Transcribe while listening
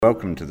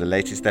Welcome to the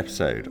latest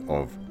episode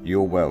of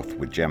Your Wealth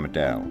with Gemma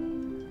Dale,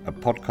 a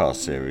podcast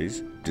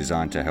series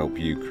designed to help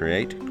you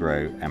create,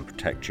 grow and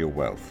protect your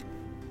wealth.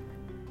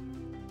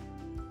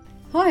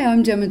 Hi,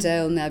 I'm Gemma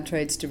Dale, NAB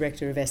Trades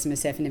Director of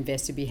SMSF and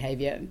Investor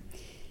Behaviour.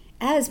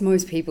 As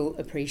most people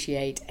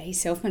appreciate, a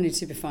self-managed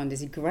super fund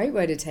is a great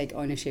way to take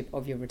ownership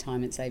of your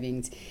retirement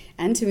savings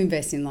and to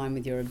invest in line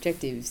with your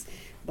objectives,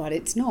 but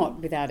it's not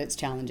without its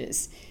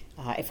challenges.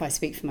 If I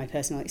speak from my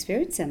personal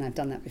experience, and I've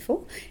done that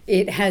before,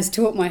 it has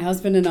taught my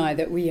husband and I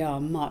that we are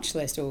much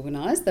less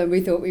organised than we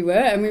thought we were,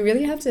 and we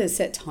really have to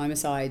set time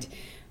aside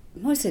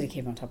mostly to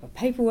keep on top of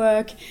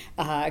paperwork,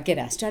 get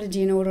our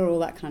strategy in order, all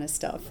that kind of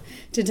stuff.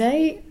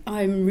 Today,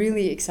 I'm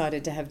really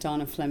excited to have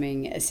Dana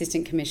Fleming,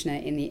 Assistant Commissioner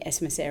in the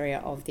SMS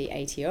area of the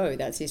ATO,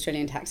 that's the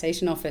Australian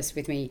Taxation Office,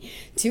 with me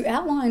to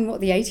outline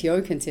what the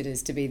ATO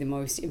considers to be the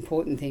most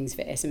important things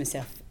for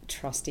SMSF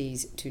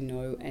trustees to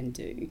know and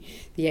do.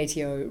 The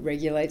ATO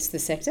regulates the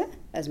sector,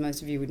 as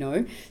most of you would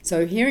know,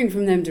 so hearing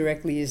from them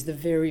directly is the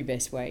very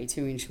best way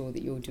to ensure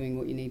that you're doing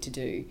what you need to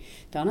do.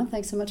 Dana,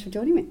 thanks so much for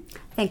joining me.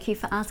 Thank you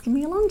for asking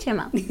me along,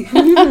 Gemma.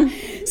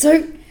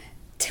 So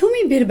tell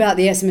me a bit about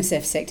the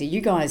SMSF sector.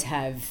 You guys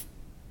have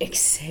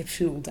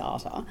exceptional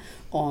data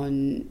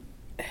on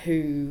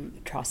who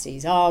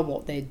trustees are,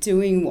 what they're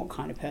doing, what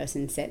kind of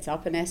person sets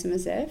up an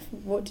SMSF.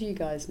 What do you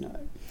guys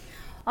know?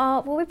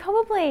 Well, we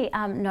probably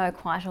know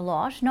quite a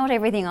lot. Not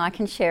everything I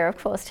can share, of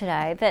course,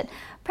 today, but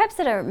perhaps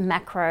at a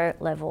macro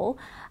level.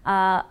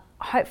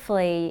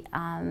 Hopefully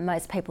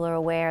most people are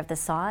aware of the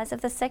size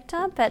of the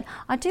sector, but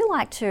I do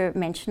like to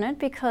mention it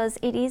because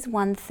it is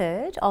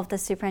 1/3 of the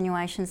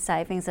superannuation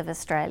savings of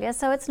Australia,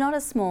 so it's not a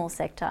small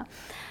sector.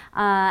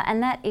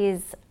 And that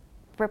is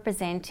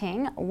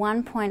representing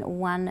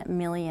 1.1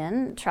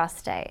 million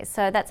trustees.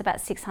 So that's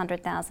about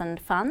 600,000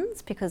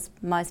 funds, because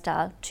most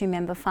are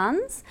two-member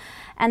funds,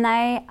 and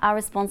they are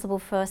responsible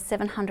for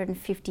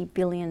 $750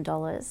 billion.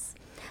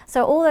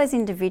 So all those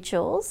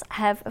individuals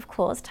have, of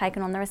course,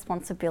 taken on the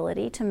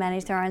responsibility to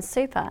manage their own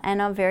super and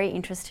are very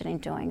interested in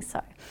doing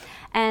so.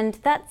 And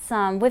that's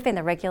we've been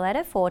the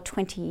regulator for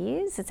 20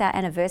 years. It's our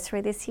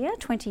anniversary this year,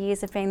 20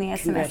 years of being the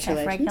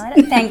SMSF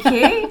regulator. Thank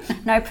you.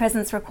 No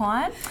presents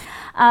required.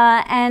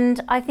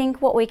 And I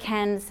think what we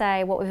can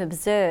say, what we've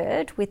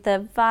observed with the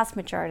vast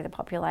majority of the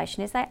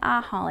population is they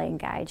are highly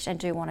engaged and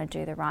do want to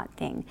do the right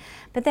thing.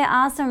 But there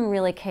are some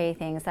really key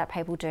things that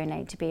people do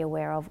need to be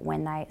aware of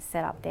when they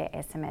set up their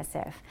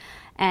SMSF.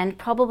 And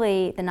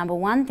probably the number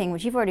one thing,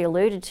 which you've already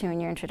alluded to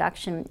in your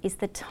introduction, is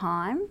the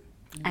time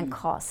and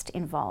cost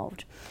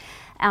involved.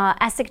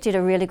 ASIC did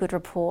a really good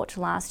report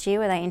last year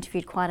where they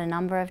interviewed quite a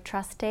number of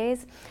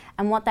trustees,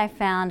 and what they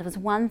found was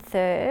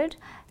 1/3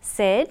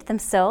 said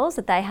themselves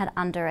that they had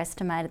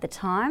underestimated the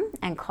time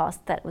and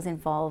cost that was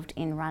involved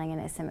in running an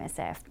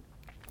SMSF.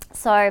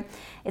 So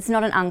it's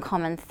not an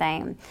uncommon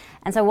theme.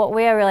 And so what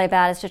we're really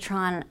about is to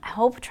try and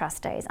help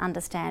trustees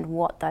understand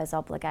what those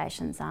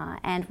obligations are.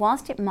 And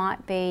whilst it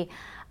might be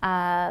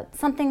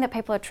something that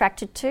people are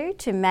attracted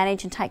to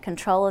manage and take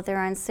control of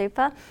their own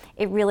super,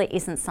 it really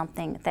isn't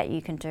something that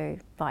you can do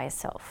by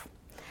yourself.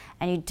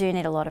 And you do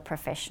need a lot of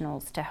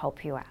professionals to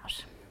help you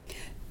out.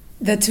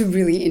 That's a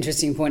really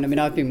interesting point. I mean,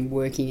 I've been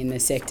working in the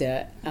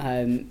sector,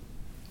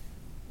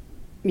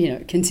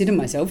 consider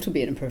myself to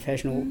be a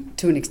professional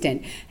to an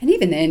extent. And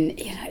even then,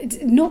 it's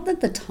not that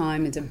the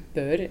time is a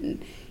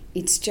burden.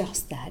 It's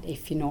just that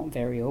if you're not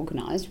very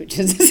organised, which,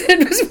 as I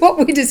said, was what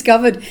we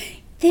discovered,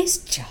 there's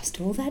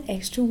just all that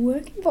extra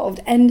work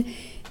involved. And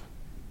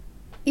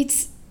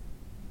it's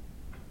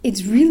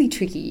really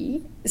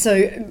tricky. So,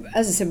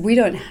 as I said, we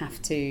don't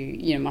have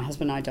to, my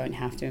husband and I don't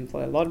have to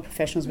employ a lot of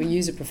professionals. We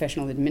use a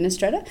professional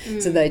administrator,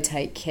 so they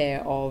take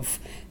care of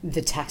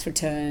the tax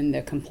return,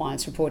 the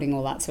compliance reporting,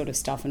 all that sort of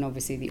stuff, and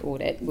obviously the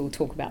audit. We'll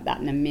talk about that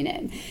in a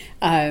minute.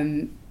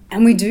 And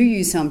we do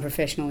use some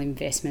professional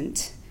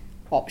investment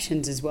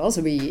options as well.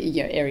 So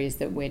areas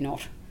that we're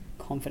not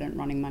confident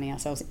running money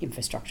ourselves,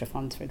 infrastructure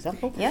funds, for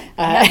example.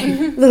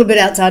 A little bit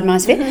outside my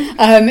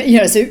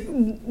sphere. So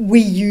we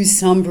use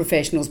some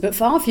professionals, but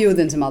far fewer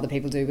than some other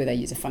people do, where they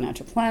use a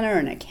financial planner,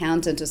 an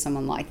accountant, or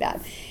someone like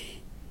that.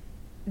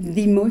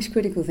 The most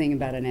critical thing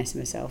about an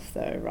SMSF,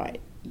 though,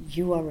 right,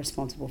 you are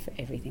responsible for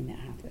everything that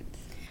happens.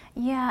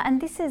 Yeah, and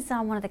this is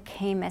one of the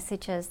key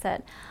messages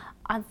that,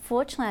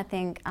 unfortunately, I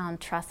think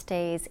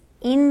trustees,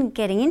 in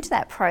getting into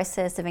that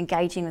process of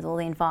engaging with all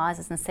the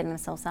advisors and setting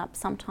themselves up,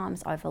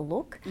 sometimes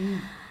overlook.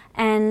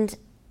 And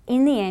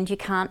in the end, you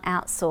can't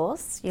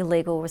outsource your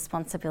legal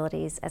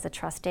responsibilities as a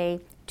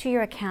trustee to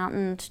your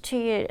accountant, to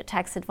your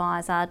tax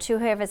advisor, to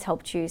whoever's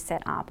helped you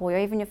set up, or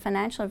even your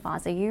financial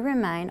advisor. You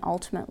remain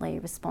ultimately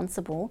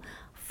responsible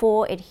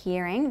for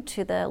adhering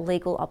to the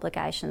legal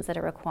obligations that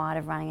are required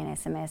of running an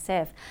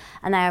SMSF.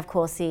 And they are, of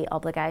course, the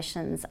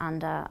obligations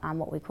under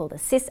what we call the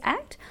SIS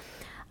Act,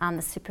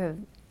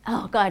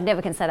 I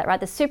never can say that right,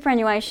 the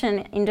Superannuation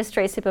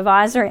Industry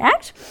Supervisory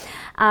Act,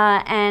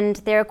 and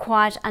there are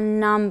quite a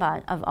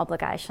number of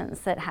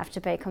obligations that have to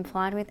be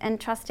complied with, and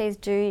trustees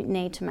do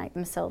need to make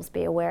themselves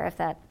be aware of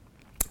that.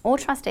 all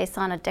trustees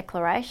sign a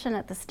declaration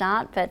at the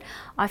start, but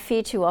I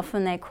fear too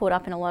often they're caught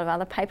up in a lot of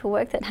other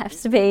paperwork that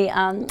has to be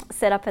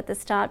set up at the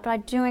start. But I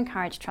do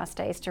encourage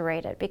trustees to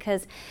read it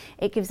because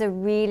it gives a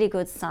really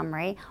good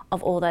summary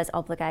of all those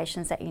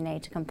obligations that you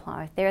need to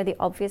comply with. There are the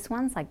obvious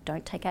ones, like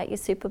don't take out your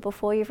super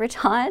before you've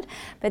retired,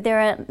 but there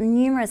are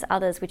numerous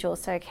others which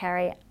also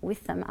carry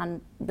with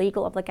them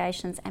legal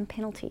obligations and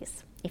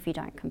penalties if you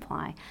don't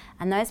comply.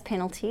 And those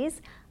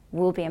penalties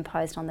will be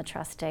imposed on the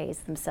trustees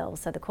themselves,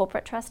 so the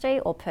corporate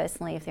trustee or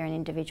personally if they're an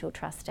individual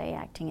trustee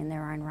acting in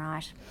their own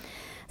right.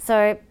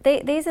 So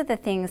these are the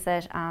things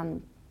that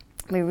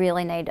we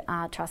really need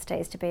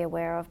trustees to be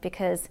aware of,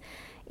 because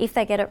if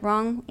they get it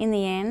wrong, in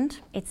the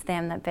end, it's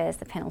them that bears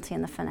the penalty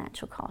and the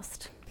financial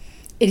cost.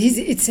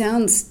 It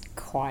sounds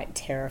quite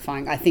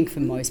terrifying. I think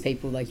for most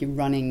people, like if you're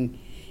running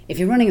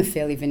a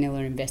fairly vanilla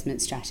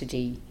investment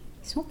strategy,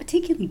 it's not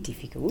particularly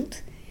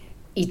difficult.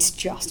 It's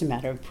just a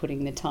matter of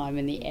putting the time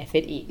and the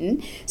effort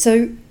in.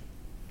 So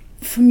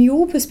from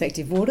your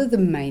perspective, what are the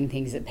main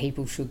things that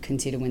people should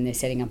consider when they're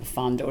setting up a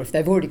fund, or if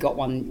they've already got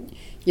one,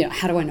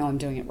 how do I know I'm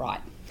doing it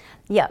right?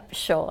 Yep,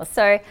 sure.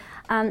 So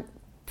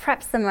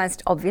perhaps the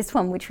most obvious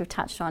one, which we've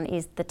touched on,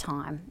 is the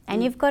time.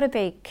 And you've got to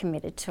be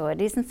committed to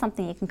it. It isn't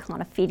something you can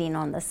kind of fit in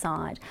on the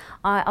side.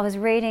 I was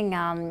reading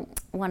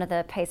one of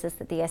the pieces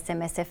that the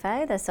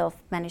SMSFA, the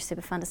Self-Managed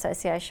Super Fund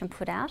Association,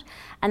 put out,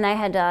 and they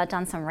had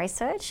done some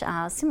research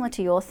similar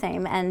to your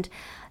theme, and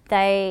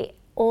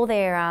all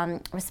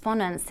their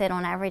respondents said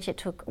on average it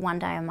took 1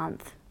 day a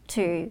month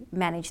to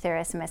manage their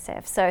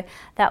SMSF. So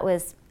that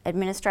was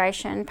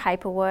administration,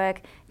 paperwork,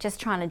 just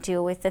trying to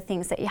deal with the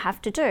things that you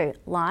have to do,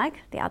 like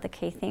the other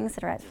key things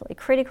that are absolutely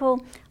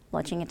critical: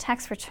 lodging a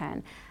tax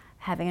return,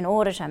 having an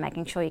auditor,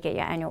 making sure you get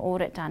your annual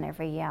audit done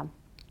every year,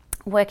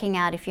 working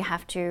out if you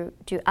have to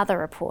do other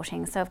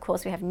reporting. So of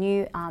course we have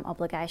new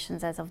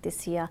obligations as of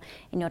this year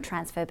in your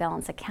transfer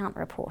balance account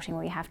reporting,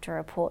 where you have to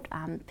report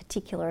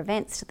particular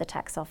events to the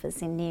tax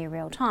office in near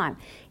real time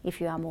if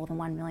you are more than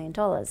 $1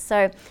 million.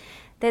 So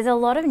there's a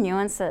lot of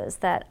nuances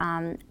that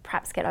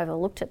perhaps get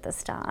overlooked at the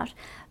start,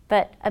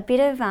 but a bit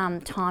of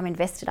time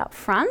invested up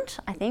front,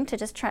 I think, to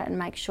just try and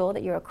make sure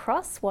that you're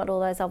across what all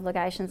those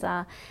obligations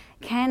are,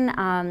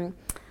 can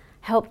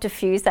help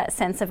diffuse that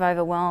sense of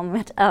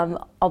overwhelmed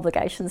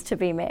obligations to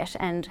be met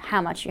and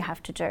how much you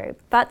have to do.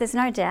 But there's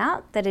no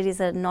doubt that it is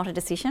not a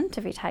decision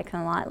to be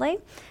taken lightly,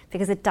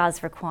 because it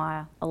does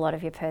require a lot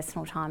of your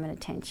personal time and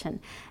attention.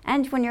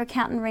 And when your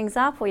accountant rings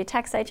up or your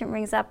tax agent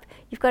rings up,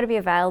 you've got to be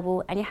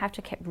available, and you have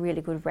to keep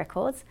really good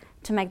records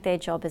to make their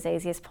job as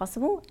easy as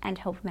possible and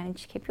help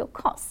manage to keep your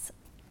costs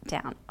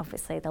down.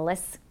 Obviously, the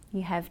less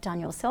you have done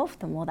yourself,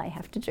 the more they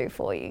have to do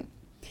for you.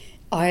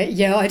 I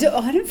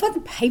don't find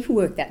the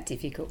paperwork that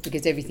difficult,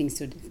 because everything's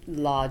sort of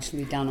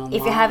largely done online.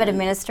 If you have an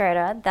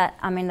administrator, that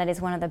is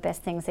one of the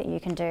best things that you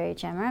can do,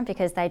 Gemma,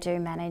 because they do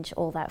manage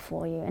all that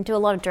for you and do a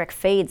lot of direct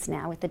feeds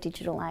now with the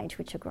digital age,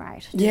 which are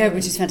great. Yeah,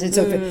 which is fantastic.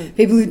 So for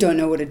people who don't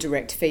know what a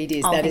direct feed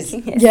is, yes.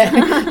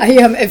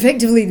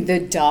 Effectively the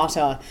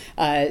data.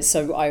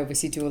 So I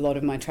obviously do a lot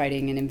of my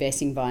trading and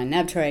investing via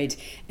NabTrade,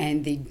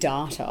 and the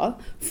data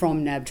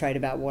from NabTrade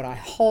about what I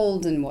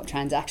hold and what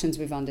transactions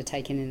we've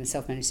undertaken in the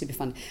self-managed super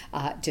fund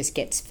just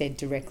gets fed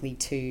directly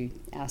to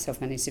our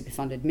self-managed super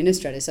fund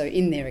administrator. So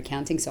in their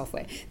accounting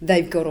software,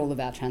 they've got all of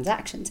our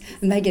transactions,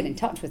 and they get in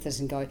touch with us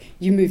and go,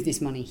 you moved this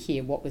money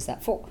here, what was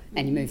that for?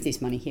 And you moved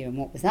this money here, and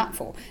what was that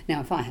for? Now,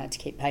 if I had to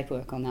keep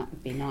paperwork on that, it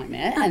would be a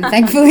nightmare. And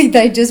thankfully,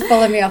 they just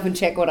follow me up and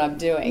check what I'm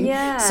doing,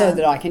 so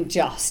that I can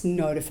just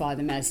notify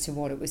them as to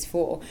what it was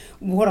for.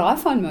 What I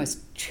find most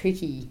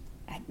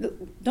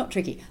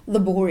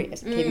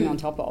laborious keeping on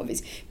top of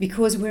is,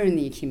 because we're in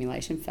the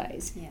accumulation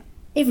phase. Yeah.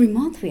 Every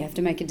month we have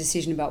to make a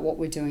decision about what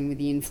we're doing with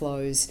the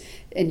inflows,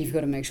 and you've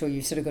got to make sure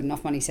you've sort of got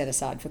enough money set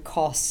aside for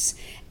costs,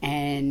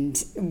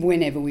 and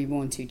whenever we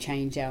want to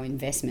change our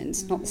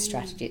investments, not the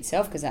strategy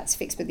itself because that's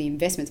fixed, but the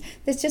investments,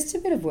 there's just a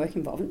bit of work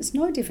involved. It's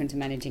no different to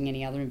managing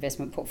any other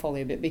investment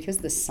portfolio, but because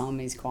the sum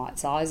is quite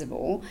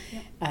sizable,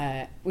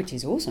 which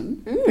is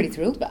awesome, pretty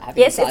thrilled about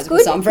having a sizable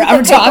sum for our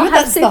retirement.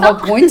 That's the whole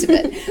point of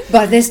it.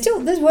 But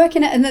there's work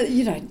in it,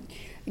 and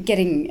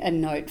getting a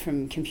note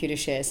from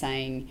Computershare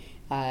saying,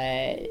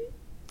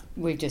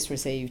 we've just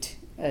received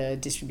a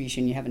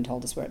distribution, you haven't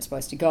told us where it's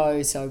supposed to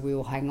go, so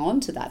we'll hang on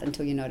to that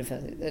until you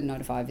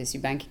notify us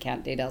your bank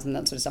account details and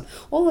that sort of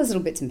stuff. All those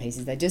little bits and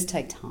pieces, they just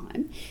take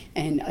time.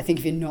 And I think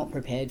if you're not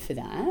prepared for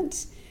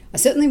that,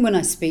 certainly when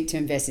I speak to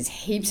investors,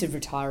 heaps of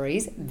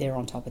retirees, they're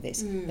on top of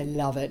this. They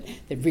love it.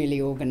 They're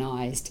really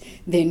organised.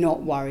 They're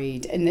not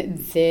worried. And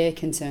their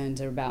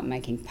concerns are about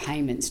making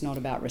payments, not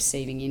about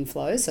receiving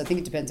inflows. So I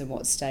think it depends on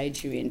what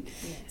stage you're in.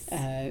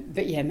 Yes.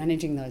 But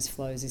managing those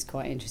flows is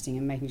quite interesting,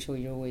 and making sure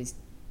you're always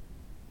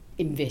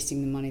investing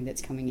the money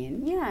that's coming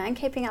in. Yeah, and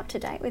keeping up to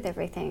date with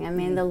everything. I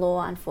mean, the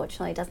law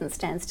unfortunately doesn't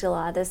stand still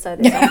either, so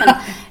there's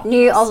often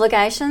new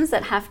obligations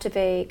that have to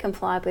be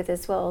complied with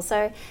as well.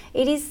 So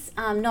it is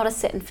not a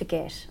set and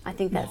forget. I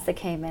think that's the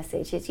key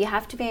message. Is you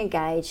have to be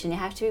engaged and you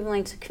have to be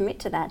willing to commit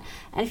to that.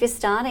 And if you're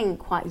starting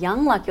quite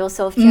young, like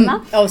yourself,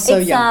 Gemma, so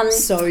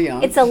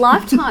young. It's a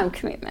lifetime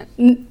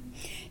commitment.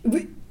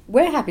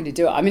 We're happy to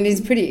do it. I mean,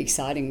 it's pretty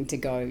exciting to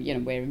go,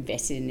 we're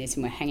invested in this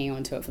and we're hanging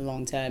on to it for the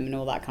long term and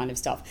all that kind of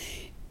stuff.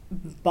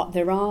 But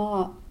there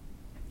are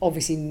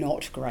obviously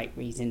not great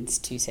reasons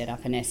to set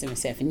up an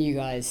SMSF, and you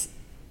guys,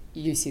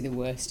 you see the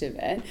worst of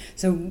it.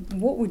 So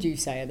what would you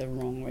say are the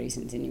wrong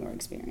reasons in your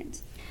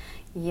experience?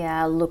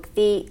 Yeah, look,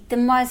 the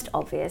most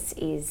obvious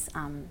is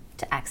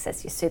to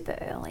access your super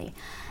early.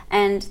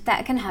 And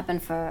that can happen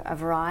for a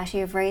variety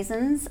of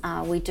reasons.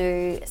 We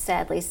do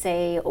sadly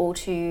see all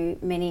too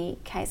many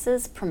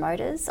cases,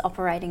 promoters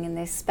operating in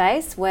this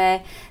space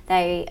where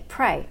they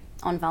prey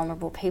on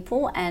vulnerable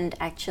people and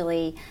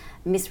actually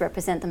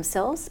misrepresent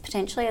themselves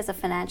potentially as a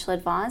financial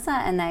advisor,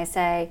 and they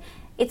say,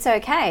 it's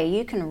okay,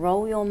 you can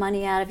roll your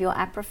money out of your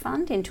APRA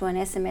fund into an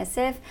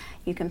SMSF,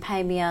 you can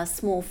pay me a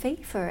small fee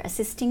for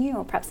assisting you,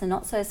 or perhaps a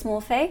not so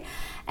small fee,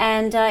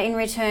 and in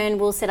return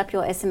we'll set up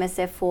your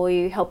SMSF for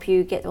you, help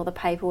you get all the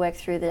paperwork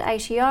through the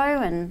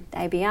ATO and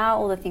ABR,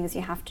 all the things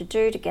you have to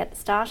do to get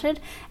started,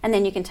 and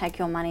then you can take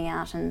your money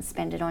out and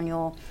spend it on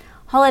your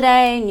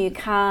holiday, new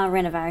car,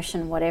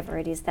 renovation, whatever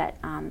it is that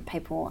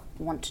people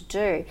want to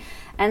do.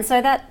 And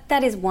so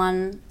that is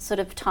one sort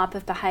of type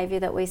of behaviour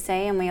that we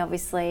see, and we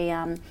obviously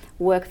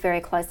work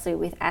very closely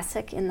with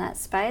ASIC in that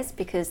space,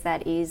 because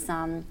that is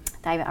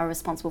they are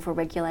responsible for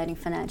regulating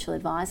financial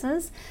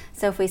advisors.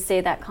 So if we see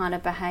that kind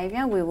of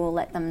behaviour, we will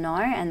let them know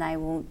and they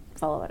will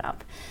follow it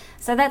up.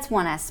 So that's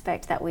one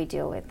aspect that we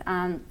deal with.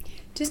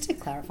 Just to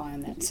clarify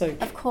on that, so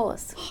of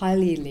course,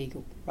 highly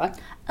illegal, right?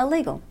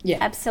 Illegal, yeah,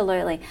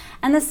 absolutely.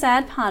 And the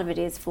sad part of it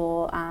is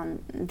for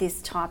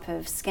this type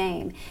of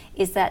scheme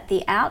is that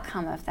the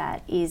outcome of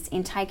that is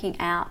in taking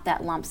out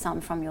that lump sum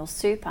from your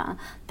super,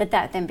 that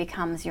then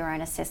becomes your own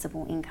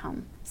assessable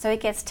income. So it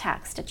gets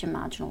taxed at your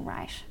marginal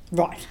rate.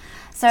 Right.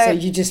 So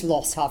you just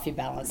lost half your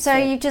balance. So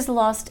you've just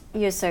lost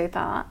your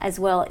super as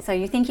well. So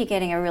you think you're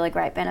getting a really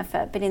great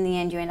benefit, but in the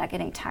end you end up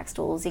getting taxed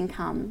all as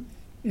income.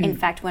 In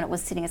fact, when it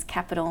was sitting as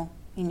capital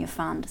in your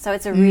fund. So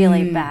it's a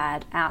really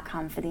bad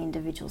outcome for the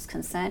individuals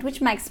concerned,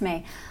 which makes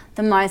me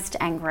the most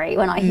angry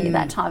when I hear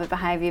that type of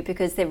behaviour,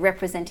 because they're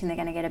representing they're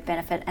going to get a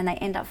benefit and they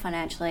end up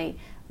financially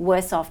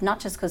worse off, not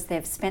just because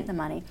they've spent the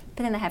money,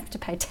 but then they have to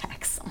pay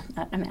tax on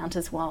that amount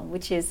as well,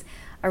 which is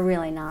a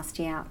really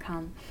nasty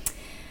outcome.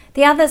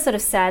 The other sort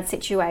of sad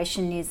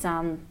situation is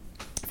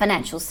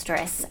financial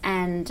stress,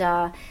 and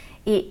I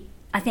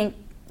think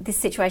this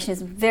situation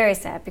is very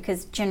sad,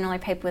 because generally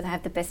people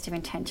have the best of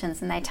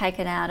intentions and they take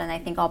it out and they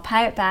think, I'll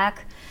pay it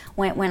back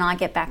when I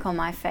get back on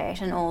my feet,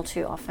 and all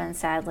too often,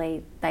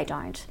 sadly, they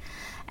don't.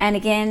 And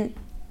again,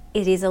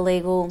 it is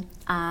illegal,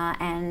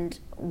 and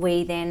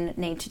we then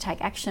need to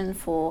take action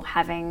for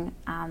having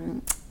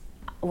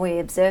we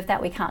observe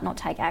that we can't not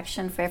take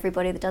action for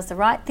everybody that does the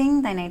right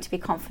thing. They need to be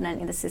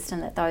confident in the system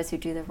that those who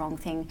do the wrong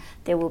thing,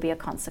 there will be a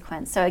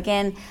consequence. So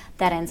again,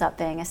 that ends up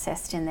being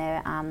assessed in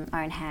their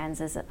own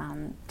hands as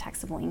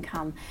taxable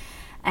income.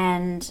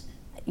 And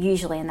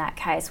usually in that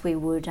case, we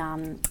would,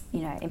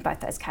 in both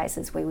those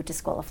cases, we would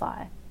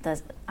disqualify the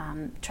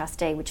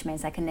trustee, which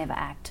means they can never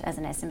act as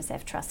an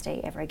SMSF trustee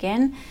ever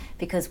again,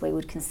 because we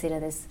would consider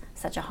this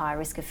such a high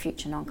risk of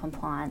future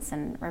non-compliance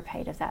and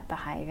repeat of that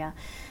behaviour.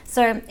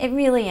 So it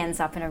really ends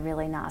up in a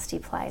really nasty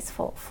place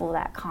for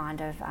that kind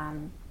of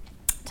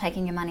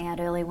taking your money out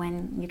early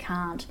when you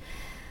can't.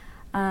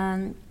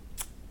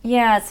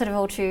 It's sort of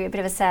all too a bit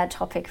of a sad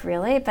topic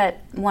really, but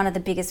one of the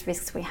biggest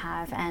risks we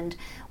have, and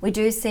we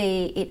do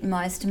see it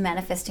most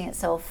manifesting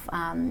itself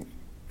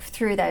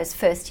through those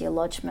first year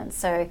lodgements.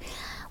 So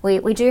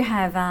we do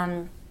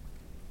have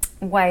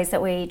ways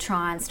that we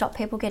try and stop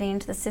people getting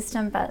into the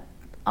system, but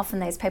often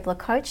these people are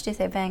coached if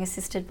they're being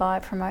assisted by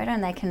a promoter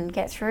and they can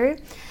get through.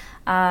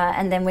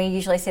 And then we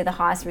usually see the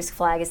highest risk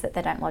flag is that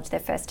they don't lodge their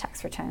first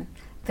tax return,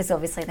 because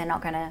obviously they're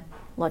not going to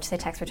lodge their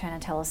tax return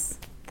and tell us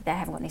that they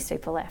haven't got any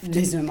super left.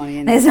 There's no money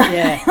in there.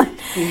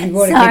 You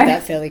want to keep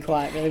that fairly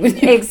quiet, really,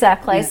 wouldn't you?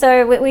 Exactly. Yeah.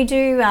 So we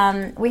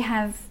do, we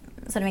have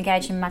sort of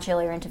engaged in much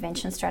earlier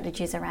intervention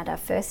strategies around our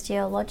first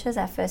year lodgers,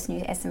 our first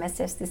new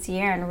SMSFs this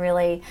year, and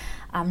really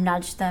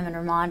nudged them and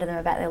reminded them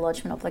about their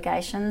lodgement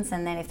obligations.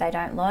 And then if they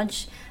don't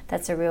lodge,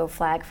 that's a real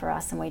flag for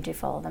us, and we do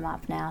follow them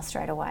up now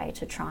straight away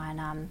to try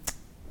and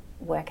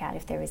work out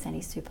if there is any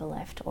super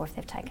left or if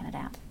they've taken it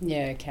out.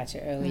 Yeah, catch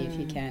it early if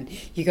you can.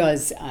 You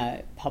guys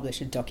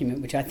published a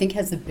document which I think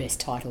has the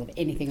best title of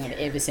anything I've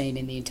ever seen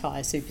in the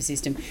entire super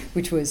system,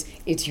 which was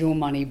 "It's Your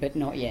Money But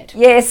Not Yet."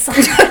 Yes.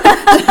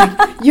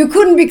 You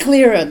couldn't be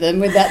clearer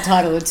than with that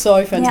title. It's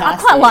so fantastic. Yeah, I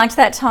quite liked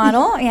that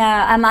title.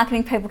 Yeah, our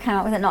marketing people came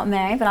up with it, not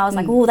me, but I was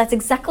like, oh, that's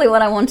exactly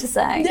what I want to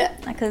say. Yeah.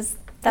 Because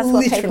that's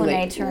what people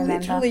need to remember.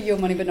 Literally your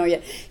money but not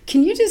yet.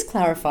 Can you just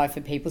clarify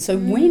for people, so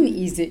when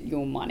is it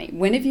your money?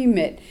 When have you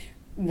met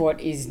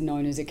what is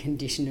known as a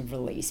condition of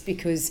release?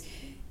 Because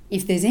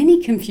if there's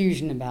any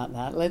confusion about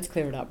that, let's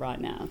clear it up right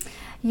now.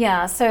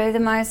 Yeah, so the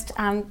most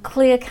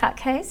clear-cut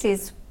case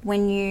is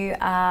when you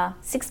are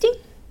 60.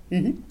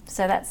 Mm-hmm.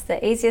 So that's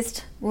the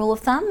easiest rule of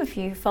thumb. If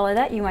you follow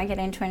that, you won't get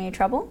into any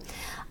trouble.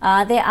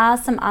 There are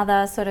some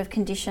other sort of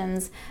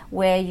conditions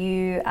where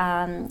you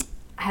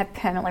have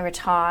permanently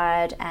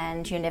retired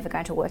and you're never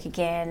going to work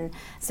again.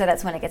 So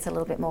that's when it gets a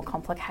little bit more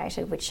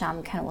complicated, which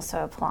can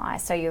also apply.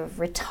 So you're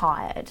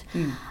retired,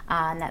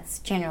 and that's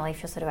generally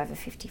if you're sort of over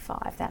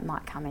 55, that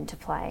might come into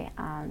play.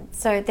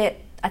 So that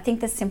I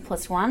think the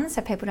simplest one,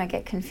 so people don't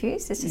get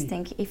confused, is just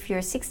think if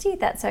you're 60,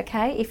 that's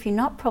okay. If you're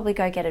not, probably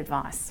go get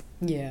advice.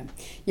 Yeah.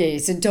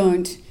 So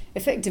don't,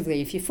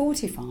 effectively, if you're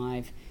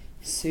 45,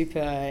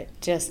 super,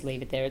 just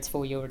leave it there. It's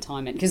for your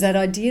retirement. Because that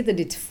idea that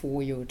it's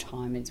for your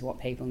retirement is what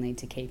people need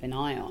to keep an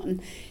eye on.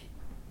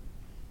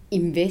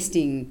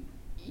 Investing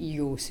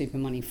your super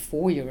money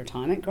for your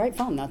retirement, great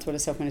fun. That's what a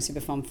self-managed super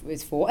fund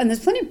is for. And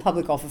there's plenty of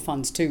public offer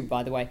funds too,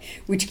 by the way,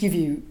 which give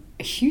you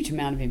a huge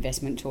amount of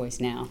investment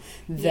choice now.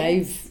 Yes.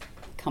 They've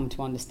come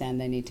to understand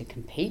they need to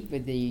compete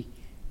with the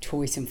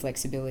choice and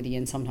flexibility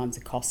and sometimes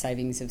the cost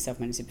savings of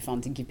self-managed super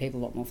funds and give people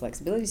a lot more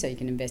flexibility so you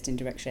can invest in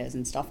direct shares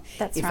and stuff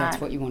if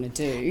that's what you want to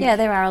do. Yeah,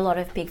 there are a lot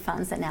of big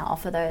funds that now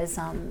offer those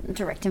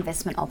direct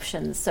investment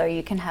options, so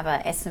you can have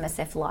a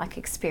SMSF-like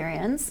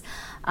experience.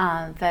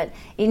 But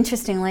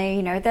interestingly,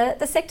 you know,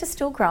 the sector's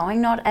still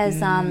growing, not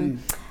as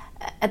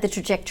at the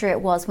trajectory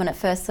it was when it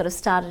first sort of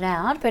started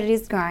out, but it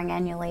is growing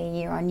annually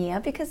year on year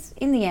because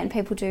in the end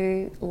people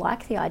do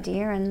like the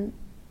idea and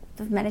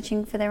of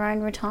managing for their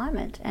own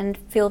retirement and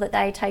feel that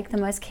they take the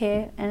most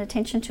care and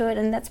attention to it,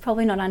 and that's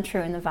probably not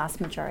untrue in the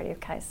vast majority of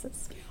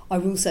cases. I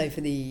will say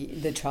for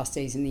the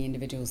trustees and the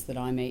individuals that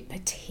I meet,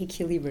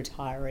 particularly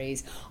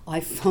retirees,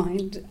 I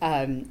find,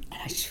 and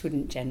I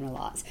shouldn't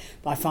generalise,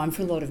 but I find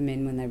for a lot of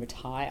men when they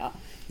retire,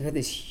 they've got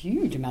this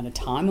huge amount of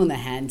time on their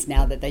hands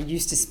now that they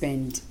used to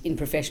spend in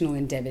professional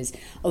endeavours.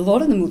 A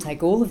lot of them will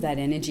take all of that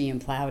energy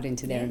and plough it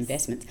into their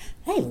investments.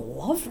 They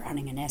love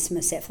running an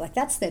SMSF, like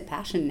that's their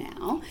passion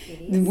now,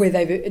 where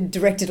they've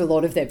directed a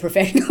lot of their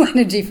professional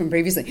energy from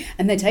previously,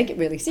 and they take it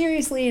really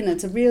seriously, and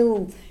it's a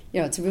real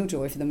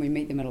joy for them. We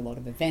meet them at a lot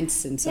of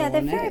events and so on. Yeah,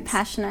 they're very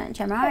passionate,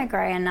 Gemma, I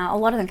agree. And a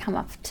lot of them come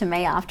up to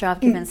me after I've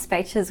given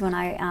speeches when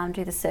I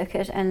do the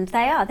circuit, and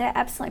they're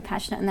absolutely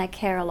passionate and they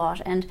care a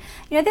lot. And,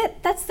 you know,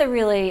 that's the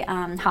really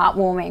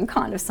heartwarming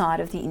kind of side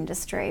of the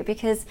industry,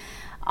 because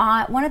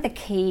one of the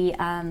key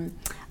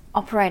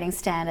operating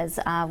standards,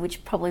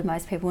 which probably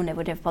most people will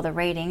never bother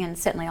reading, and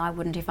certainly I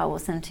wouldn't if I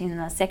wasn't in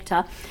the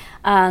sector,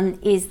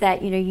 is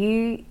that, you know,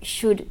 you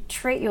should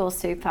treat your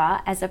super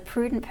as a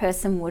prudent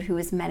person would who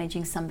is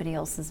managing somebody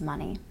else's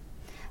money.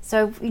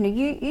 So, you know,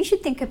 you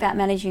should think about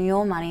managing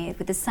your money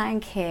with the same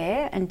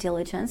care and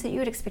diligence that you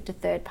would expect a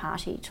third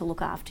party to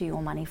look after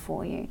your money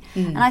for you.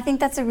 And I think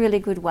that's a really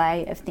good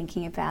way of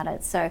thinking about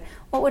it. So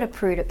what would a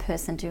prudent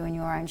person do in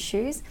your own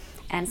shoes?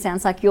 And it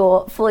sounds like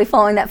you're fully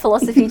following that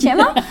philosophy,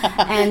 Gemma,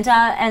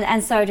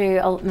 and so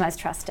do most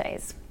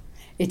trustees.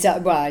 It's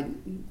well,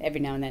 every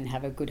now and then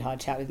have a good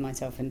hard chat with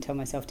myself and tell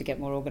myself to get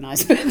more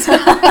organised, but it's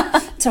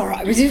all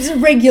right. It's a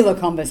regular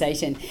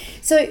conversation.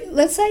 So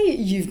let's say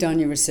you've done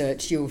your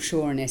research, you're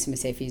sure an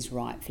SMSF is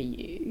right for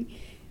you.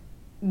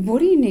 What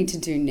do you need to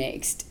do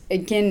next?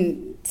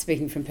 Again,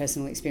 speaking from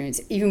personal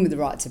experience, even with the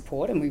right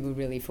support, and we were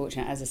really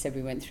fortunate, as I said,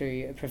 we went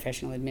through a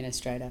professional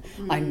administrator.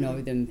 I know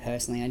them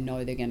personally. I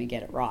know they're going to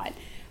get it right.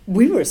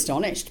 We were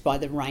astonished by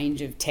the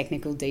range of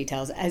technical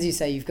details. As you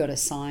say, you've got to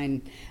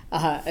sign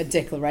a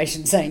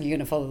declaration saying you're going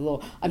to follow the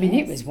law. I mean,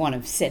 It was one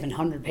of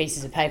 700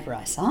 pieces of paper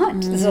I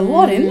signed. There's a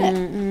lot in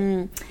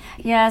there.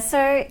 Yeah,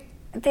 so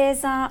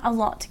there's a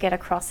lot to get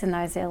across in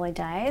those early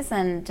days,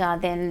 and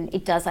then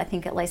it does, I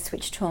think, at least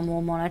switch to a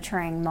more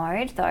monitoring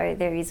mode, though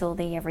there is all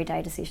the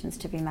everyday decisions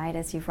to be made,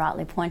 as you've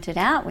rightly pointed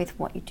out, with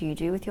what do you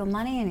do with your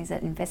money, and is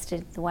it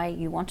invested the way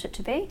you want it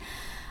to be.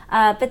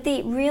 But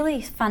the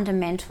really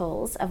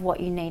fundamentals of what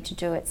you need to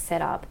do at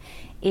setup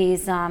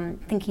is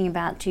thinking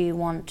about, do you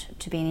want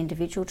to be an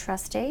individual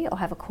trustee or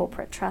have a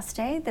corporate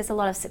trustee? There's a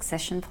lot of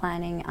succession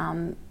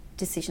planning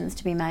decisions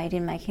to be made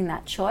in making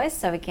that choice.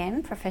 So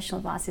again, professional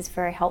advice is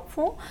very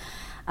helpful.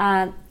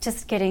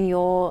 Just getting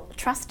your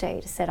trust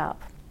deed set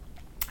up.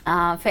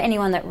 For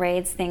anyone that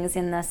reads things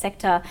in the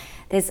sector,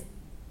 there's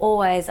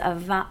always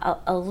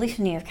a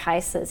litany of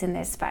cases in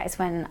this space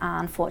when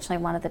unfortunately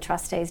one of the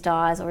trustees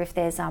dies, or if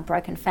there's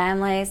broken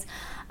families,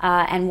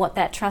 and what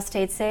that trust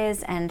deed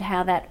says and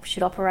how that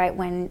should operate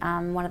when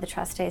one of the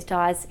trustees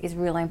dies is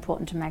really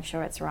important to make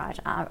sure it's right.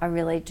 I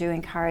really do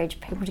encourage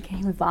people to get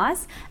him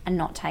advice and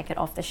not take it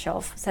off the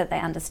shelf so that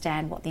they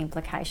understand what the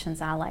implications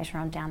are later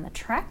on down the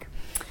track.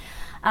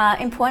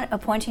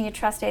 Appointing your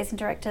trustees and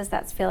directors,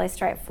 that's fairly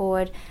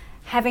straightforward.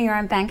 Having your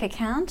own bank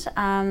account.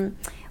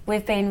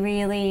 We've been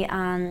really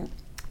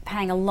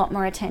paying a lot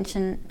more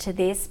attention to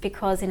this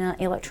because in an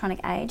electronic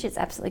age it's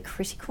absolutely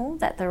critical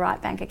that the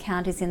right bank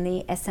account is in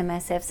the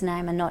SMSF's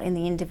name and not in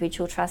the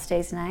individual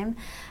trustee's name,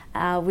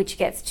 which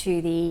gets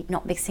to the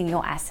not mixing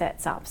your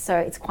assets up. So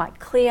it's quite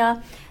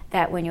clear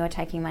that when you're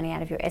taking money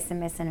out of your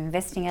SMS and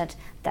investing it,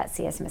 that's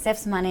the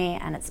SMSF's money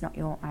and it's not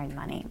your own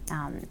money,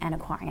 and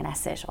acquiring an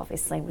asset,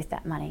 obviously, with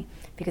that money.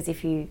 Because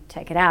if you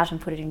take it out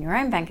and put it in your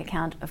own bank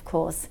account, of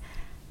course,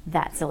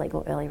 that's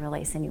illegal early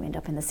release and you end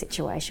up in the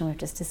situation we've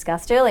just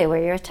discussed earlier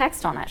where you're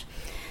taxed on it.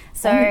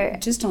 So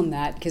just on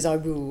that, because I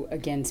will,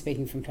 again,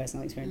 speaking from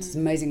personal experience, it's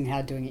amazing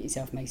how doing it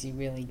yourself makes you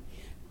really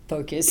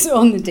focus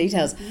on the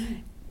details.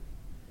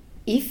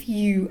 If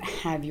you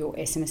have your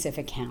SMSF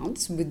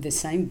accounts with the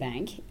same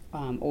bank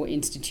or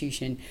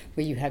institution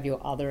where you have your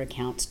other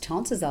accounts,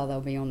 chances are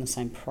they'll be on the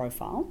same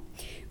profile,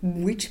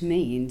 which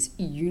means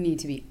you need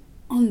to be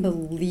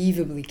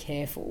unbelievably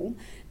careful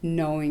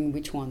knowing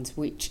which one's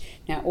which.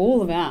 Now,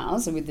 all of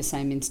ours are with the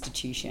same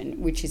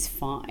institution, which is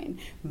fine,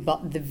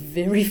 but the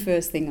very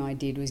first thing I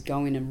did was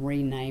go in and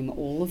rename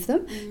all of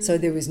them. So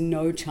there was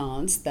no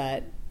chance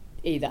that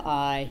either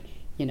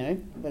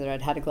whether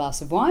I'd had a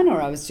glass of wine or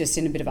I was just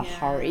in a bit of a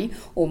hurry,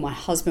 or my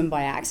husband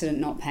by accident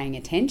not paying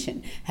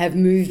attention have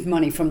moved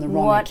money from the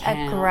wrong account.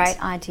 What a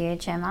great idea,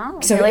 Gemma.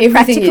 So really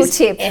everything is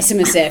tip.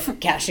 SMSF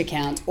cash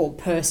account or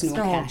personal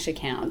cash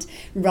account,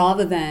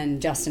 rather than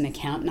just an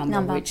account number,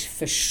 which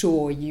for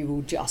sure you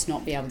will just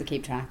not be able to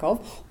keep track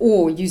of,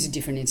 or use a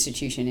different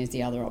institution is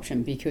the other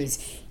option, because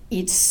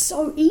it's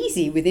so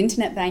easy with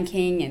internet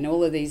banking and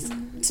all of these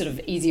sort of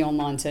easy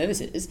online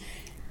services.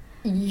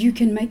 You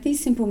can make these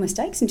simple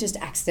mistakes and just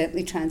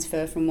accidentally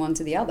transfer from one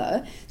to the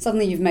other.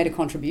 Suddenly you've made a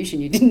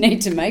contribution you didn't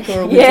need to make, or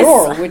a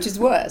withdrawal, which is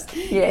worse.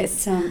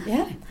 Yes.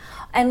 Yeah.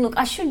 And look,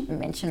 I should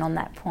mention on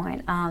that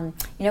point,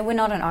 we're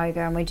not an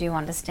ogre and we do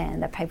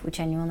understand that people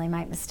genuinely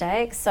make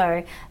mistakes.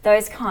 So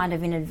those kind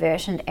of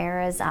inadvertent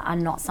errors are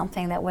not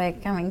something that we're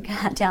going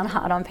down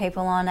hard on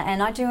people on.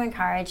 And I do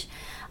encourage,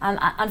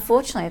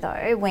 unfortunately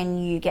though, when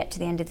you get to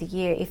the end of the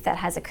year, if that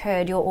has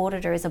occurred, your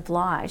auditor is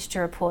obliged to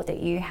report that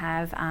you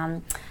have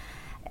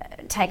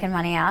taken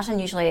money out, and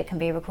usually it can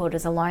be recorded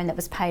as a loan that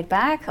was paid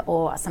back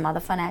or some other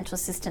financial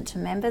assistance to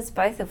members,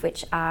 both of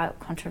which are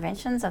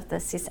contraventions of the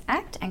SIS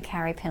Act and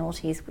carry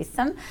penalties with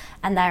them,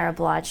 and they are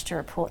obliged to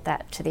report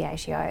that to the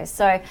ATO.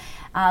 So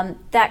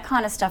that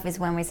kind of stuff is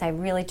when we say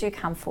really do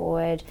come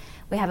forward.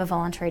 We have a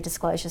voluntary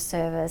disclosure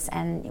service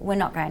and we're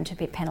not going to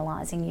be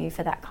penalising you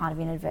for that kind of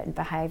inadvertent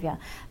behaviour,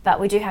 but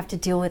we do have to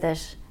deal with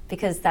it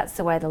because that's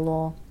the way the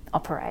law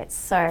operates.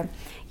 So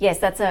yes,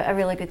 that's a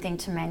really good thing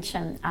to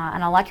mention,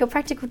 and I like your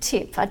practical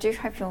tip. I do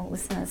hope your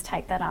listeners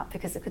take that up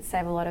because it could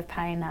save a lot of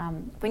pain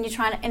when you're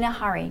trying to, in a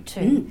hurry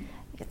too.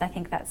 I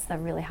think that's the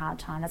really hard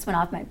time. That's when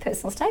I've made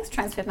personal mistakes,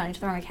 transferred money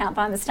to the wrong account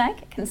by mistake.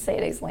 I can see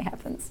it easily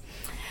happens.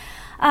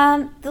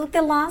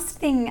 The last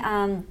thing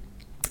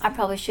I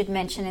probably should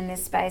mention in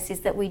this space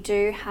is that we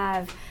do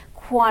have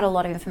quite a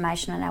lot of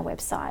information on our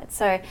website.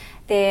 So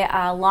there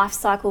are life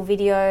cycle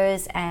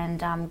videos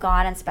and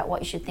guidance about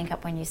what you should think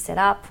up when you set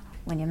up,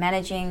 when you're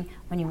managing,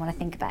 when you want to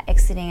think about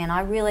exiting. And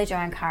I really do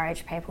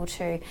encourage people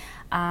to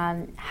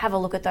have a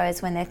look at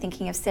those when they're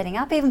thinking of setting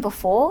up, even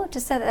before,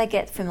 just so that they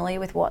get familiar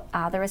with what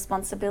are the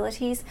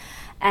responsibilities.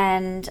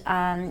 And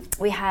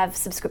we have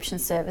subscription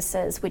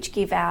services which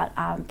give out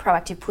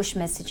proactive push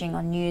messaging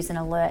on news and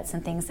alerts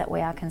and things that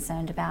we are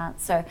concerned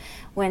about. So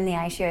when the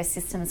ATO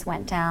systems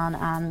went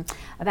down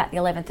about the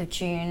 11th of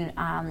June,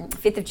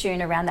 5th of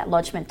June, around that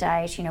lodgement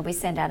date, we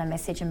send out a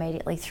message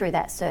immediately through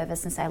that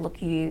service and say,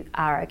 look, you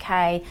are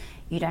okay,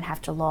 you don't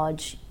have to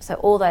lodge. So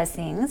all those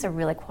things are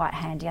really quite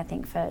handy, I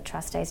think, for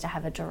trustees to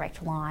have a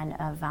direct line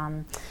of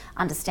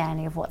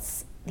understanding of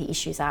what's the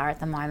issues are at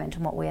the moment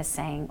and what we're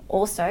seeing.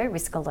 Also,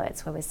 risk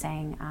alerts where we're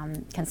seeing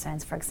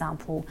concerns. For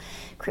example,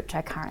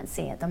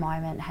 cryptocurrency at the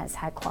moment has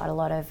had quite a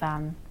lot of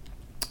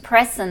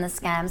press and the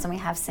scams, and we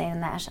have seen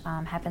that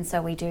happen.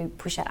 So we do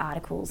push out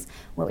articles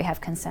where we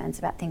have concerns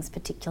about things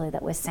particularly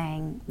that we're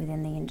seeing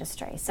within the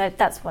industry. So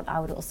that's what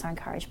I would also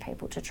encourage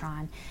people to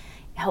try and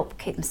help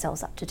keep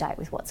themselves up to date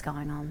with what's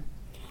going on.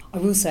 I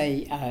will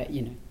say,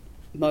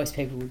 most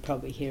people would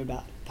probably hear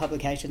about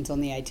publications on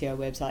the ATO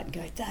website and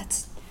go,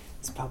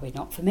 it's probably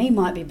not for me,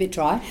 might be a bit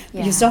dry.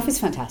 But your stuff is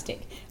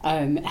fantastic.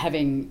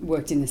 Having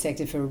worked in the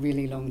sector for a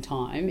really long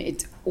time,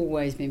 it's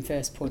always been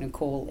first point of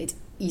call. It's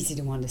easy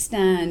to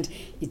understand.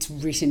 It's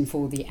written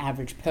for the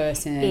average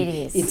person. It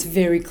is. It's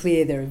very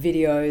clear. There are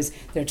videos.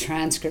 There are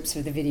transcripts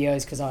for the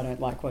videos because I don't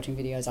like watching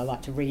videos. I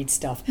like to read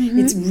stuff.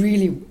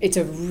 Mm-hmm. It's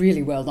a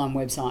really well done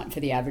website for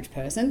the average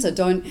person. So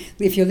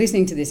if you're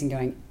listening to this and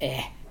going,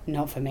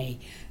 not for me,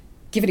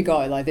 give it a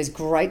go. Like, there's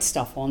great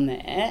stuff on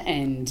there,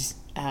 and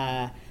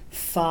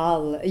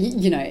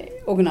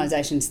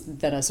organisations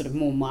that are sort of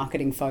more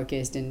marketing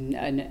focused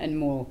and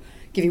more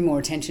giving more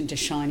attention to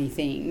shiny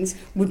things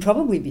would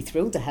probably be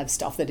thrilled to have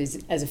stuff that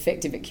is as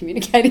effective at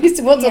communicating as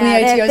to what's on the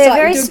ATO they're site.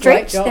 Very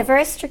strict. They're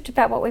very strict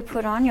about what we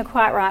put on. You're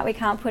quite right. We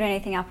can't put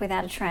anything up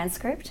without a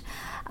transcript.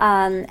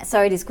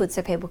 So it is good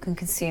so people can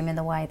consume in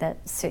the way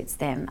that suits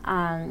them.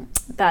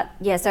 But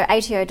yeah, so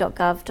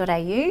ato.gov.au,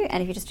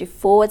 and if you just do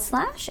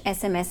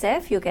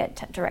 /SMSF, you'll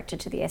get directed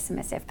to the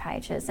SMSF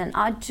pages. And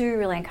I do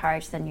really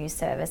encourage the news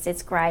service.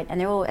 It's great, and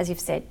they're all, as you've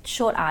said,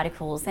 short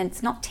articles, and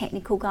it's not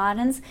technical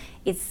guidance,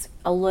 it's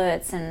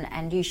alerts,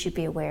 and you should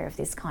be aware of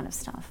this kind of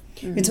stuff.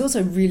 It's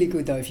also really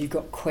good though if you've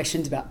got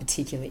questions about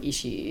particular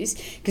issues,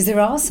 because there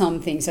are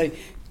some things, so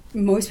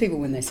most people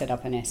when they set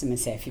up an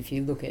SMSF, if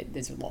you look at,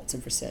 there's lots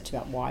of research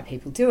about why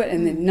people do it,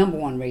 and the number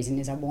one reason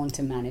is I want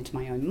to manage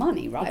my own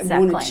money, right? Exactly. I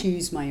want to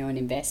choose my own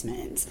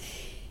investments.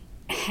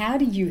 How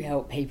do you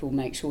help people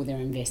make sure they're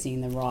investing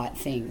in the right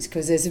things?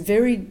 Because there's a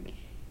very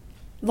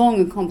long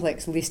and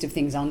complex list of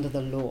things under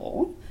the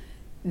law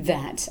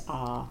that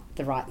are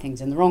the right things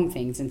and the wrong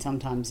things, and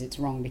sometimes it's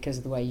wrong because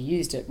of the way you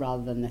used it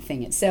rather than the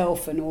thing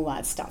itself and all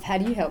that stuff. How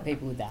do you help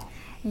people with that?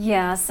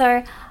 Yeah,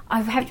 so I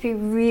have to be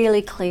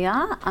really clear.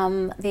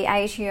 The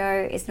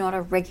ATO is not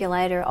a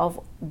regulator of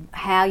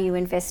how you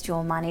invest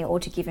your money or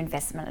to give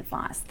investment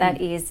advice. That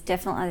is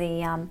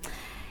definitely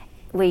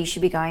where you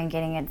should be going and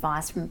getting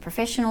advice from a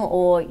professional,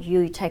 or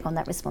you take on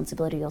that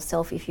responsibility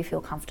yourself if you feel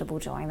comfortable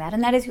doing that.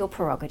 And that is your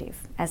prerogative.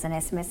 As an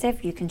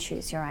SMSF, you can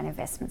choose your own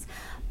investments.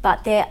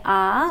 But there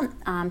are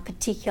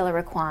particular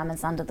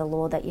requirements under the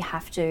law that you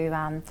have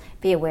to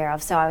be aware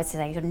of. So I would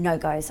say you've got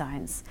no-go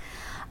zones.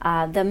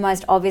 The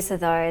most obvious of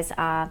those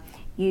are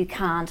you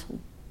can't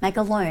make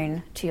a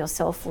loan to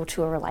yourself or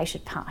to a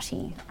related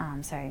party,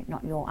 so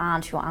not your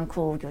aunt, your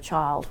uncle, your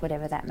child,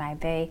 whatever that may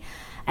be,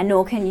 and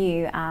nor can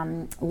you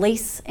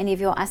lease any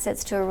of your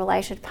assets to a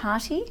related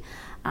party,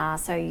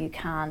 so you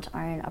can't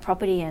own a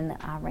property and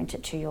rent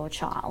it to your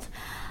child.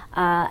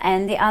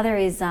 And the other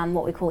is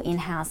what we call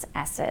in-house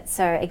assets.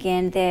 So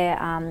again,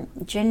 they're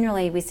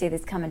generally we see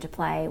this come into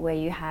play where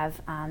you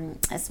have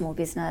a small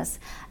business,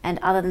 and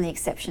other than the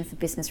exception for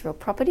business real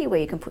property where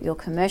you can put your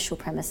commercial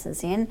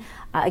premises in,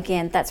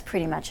 again, that's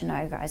pretty much a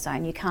no-go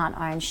zone. You can't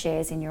own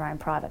shares in your own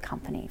private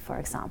company, for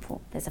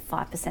example. There's a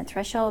 5%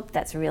 threshold.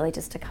 That's really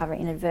just to cover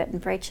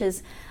inadvertent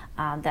breaches.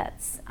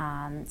 That's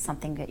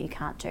something that you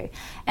can't do.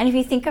 And if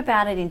you think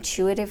about it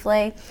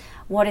intuitively,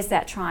 what is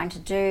that trying to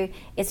do?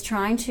 It's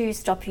trying to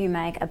stop you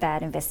make a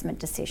bad investment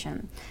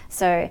decision,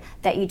 so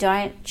that you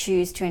don't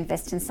choose to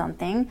invest in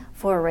something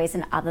for a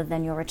reason other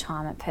than your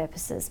retirement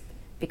purposes,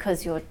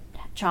 because your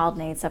child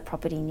needs a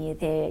property near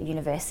their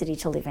university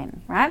to live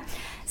in, right?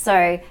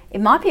 So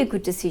it might be a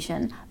good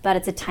decision, but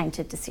it's a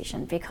tainted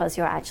decision because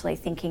you're actually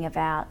thinking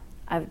about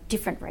a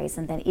different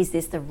reason than, is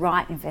this the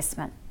right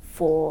investment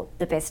for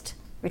the best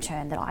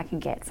return that I can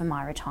get for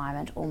my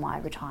retirement or my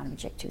retirement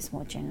objectives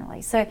more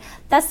generally. So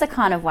that's the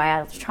kind of way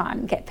I try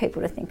and get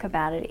people to think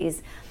about it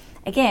is,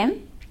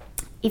 again,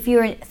 if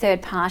you're a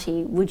third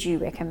party, would you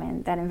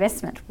recommend that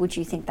investment? Would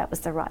you think that was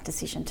the right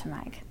decision to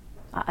make?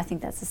 I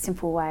think that's a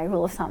simple way,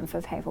 rule of thumb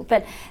for people.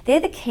 But they're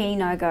the key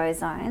no-go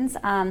zones.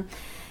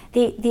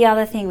 The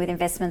other thing with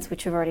investments,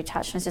 which we've already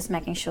touched on, is just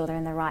making sure they're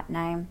in the right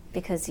name,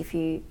 because if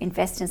you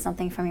invest in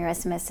something from your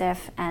SMSF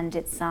and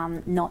it's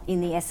not in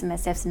the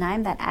SMSF's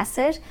name, that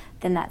asset,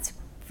 then that's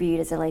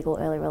viewed as illegal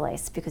early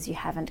release because you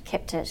haven't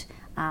kept it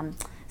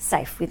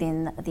safe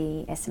within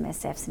the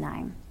SMSF's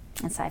name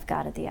and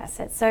safeguarded the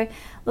asset. So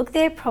look,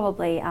 they're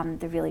probably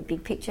the really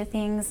big picture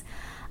things.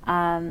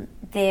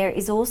 There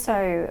is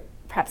also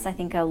perhaps I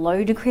think a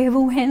low degree of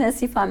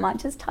awareness, if I might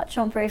just touch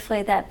on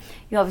briefly, that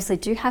you obviously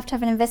do have to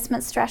have an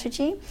investment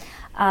strategy.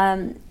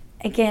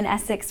 Again,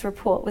 ASIC's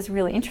report was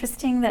really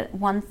interesting that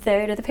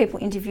 1/3 of the people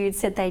interviewed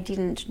said they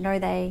didn't know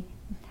they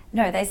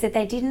said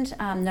they didn't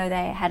know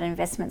they had an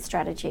investment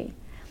strategy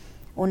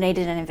or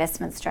needed an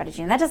investment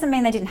strategy. And that doesn't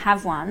mean they didn't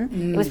have one.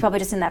 It was probably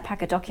just in that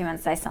pack of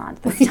documents they signed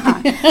at the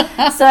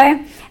start.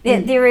 So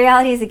the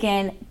reality is,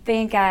 again, be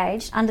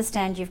engaged,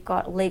 understand you've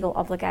got legal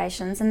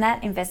obligations, and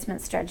that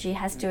investment strategy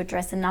has to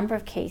address a number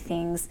of key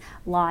things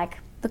like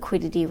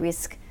liquidity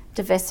risk,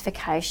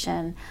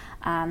 diversification,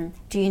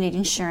 do you need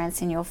insurance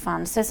in your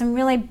fund? So some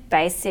really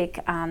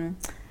basic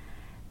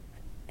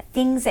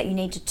things that you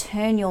need to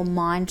turn your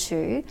mind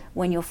to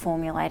when you're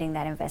formulating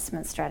that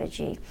investment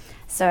strategy.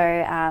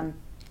 So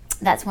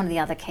that's one of the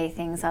other key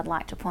things I'd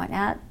like to point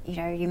out. You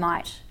know, you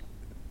might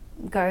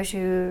go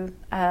to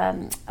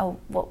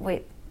what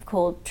we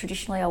call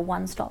traditionally a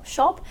one-stop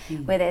shop,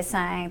 where they're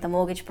saying the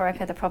mortgage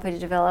broker, the property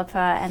developer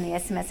and the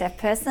SMSF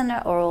person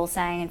are all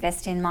saying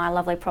invest in my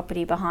lovely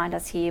property behind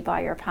us here,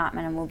 buy your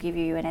apartment and we'll give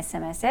you an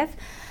SMSF.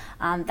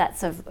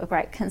 That's a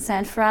great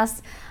concern for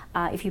us.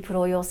 If you put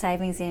all your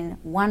savings in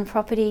one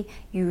property,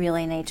 you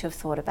really need to have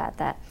thought about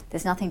that.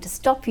 There's nothing to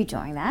stop you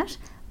doing that,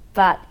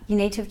 but you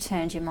need to have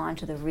turned your mind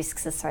to the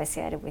risks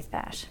associated with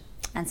that.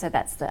 And so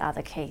that's the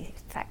other key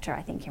factor,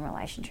 I think, in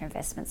relation to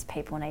investments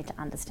people need to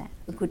understand.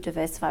 A good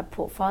diversified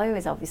portfolio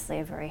is obviously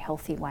a very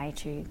healthy way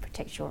to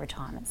protect your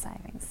retirement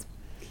savings.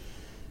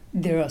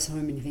 There are so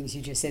many things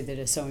you just said that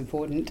are so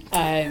important.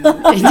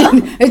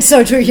 It's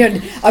so true.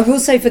 I will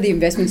say for the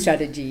investment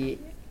strategy,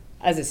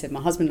 as I said,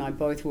 my husband and I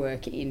both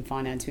work in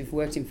finance. We've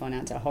worked in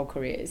finance our whole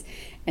careers.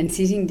 And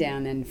sitting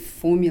down and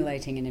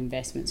formulating an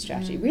investment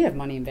strategy. We have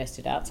money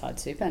invested outside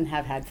super and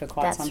have had for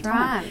quite some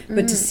time. Right.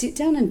 But to sit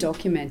down and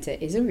document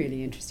it is a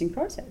really interesting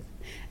process.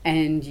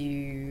 And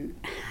you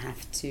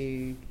have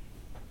to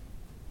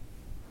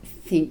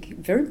think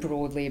very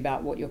broadly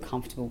about what you're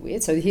comfortable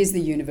with. So here's the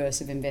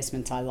universe of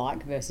investments I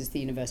like versus the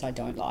universe I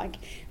don't like.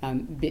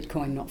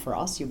 Bitcoin, not for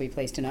us, you'll be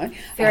pleased to know.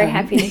 Very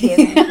happy to hear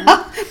that.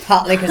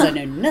 Partly because I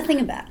know nothing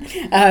about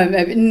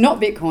it. Not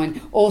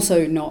Bitcoin,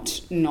 also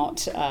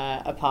not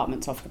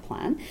apartments off the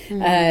plan.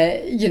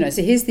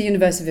 So here's the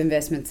universe of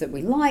investments that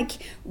we like.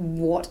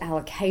 What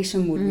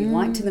allocation would we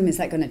like to them? Is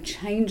that going to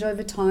change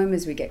over time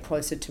as we get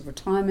closer to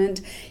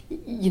retirement?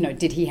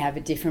 Did he have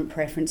a different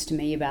preference to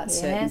me about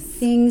certain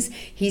things?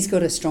 He's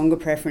got a stronger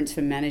preference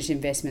for managed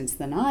investments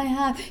than I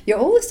have.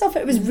 All this stuff,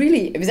 it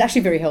was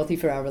actually very healthy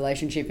for our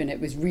relationship, and it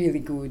was really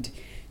good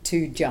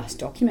to just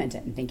document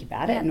it and think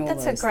about it and all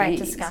those things. That's a great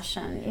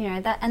discussion,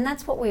 and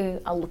that's what we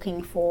are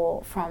looking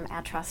for from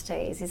our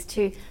trustees, is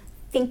to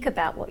think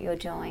about what you're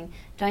doing.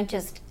 Don't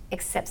just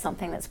accept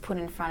something that's put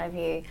in front of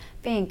you.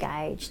 Be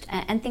engaged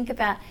and think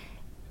about,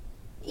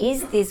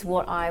 is this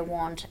what I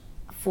want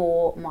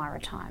for my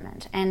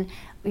retirement? And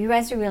you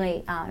raised a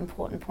really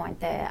important point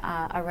there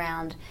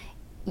around,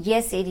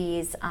 yes, it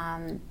is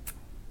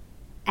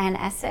an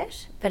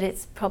asset, but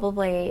it's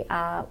probably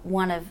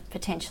one of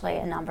potentially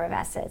a number of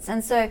assets.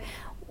 And so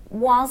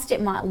whilst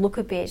it might look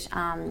a bit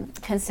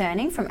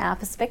concerning from our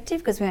perspective,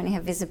 because we only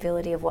have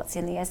visibility of what's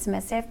in the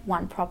SMSF,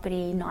 one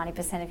property,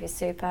 90% of your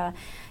super,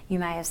 you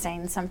may have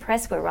seen some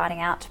press. We're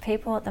writing out to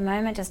people at the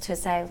moment just to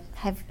say,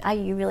 are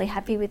you really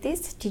happy with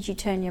this? Did you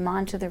turn your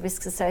mind to the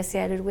risks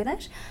associated with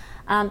it?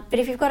 But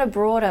if you've got a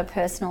broader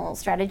personal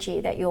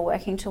strategy that you're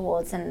working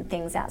towards and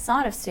things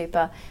outside of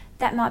super,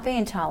 that might be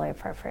entirely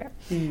appropriate.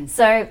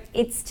 So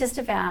it's just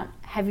about,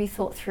 have you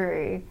thought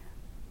through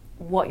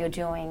what you're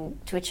doing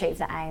to achieve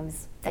the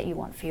aims that you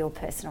want for your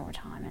personal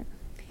retirement?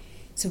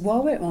 So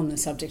while we're on the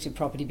subject of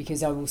property,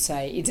 because I will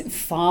say it's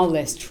far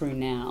less true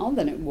now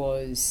than it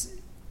was,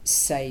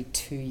 say,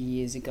 2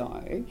 years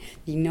ago,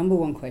 the number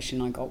one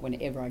question I got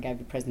whenever I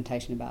gave a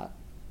presentation about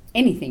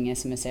anything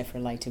SMSF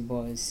related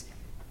was,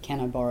 can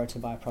I borrow to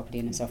buy a property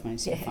in a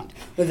self-managed super fund?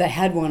 Whether they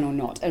had one or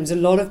not. And there was a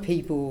lot of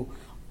people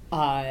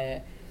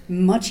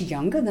much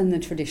younger than the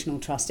traditional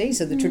trustee.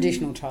 So the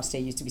traditional trustee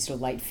used to be sort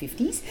of late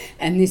 50s,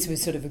 and this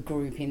was sort of a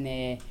group in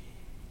their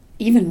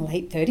even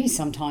late 30s,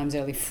 sometimes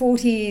early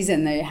 40s,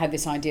 and they had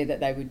this idea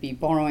that they would be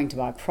borrowing to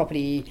buy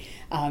property.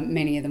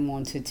 Many of them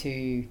wanted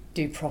to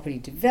do property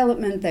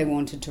development, they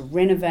wanted to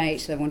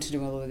renovate, they wanted to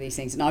do all of these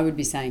things. And I would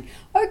be saying,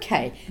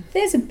 okay,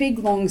 there's a big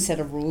long set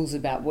of rules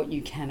about what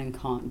you can and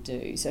can't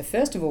do. So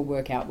first of all,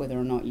 work out whether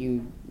or not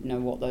you know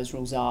what those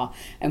rules are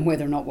and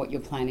whether or not what you're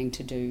planning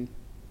to do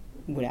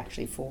would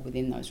actually fall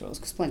within those rules,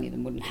 because plenty of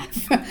them wouldn't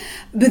have.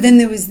 But then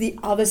there was the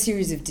other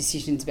series of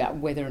decisions about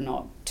whether or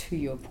not, to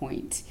your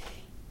point,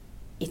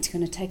 it's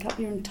going to take up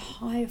your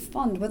entire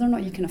fund, whether or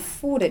not you can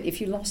afford it. If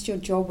you lost your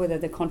job, whether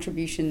the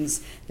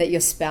contributions that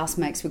your spouse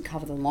makes would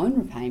cover the loan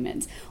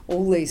repayments,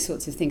 all these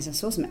sorts of things. I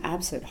saw some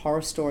absolute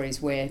horror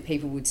stories where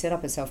people would set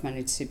up a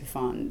self-managed super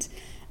fund,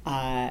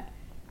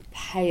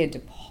 pay a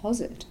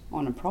deposit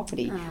on a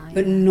property,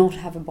 but not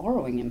have a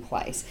borrowing in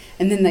place.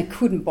 And then they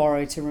couldn't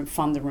borrow to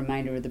fund the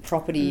remainder of the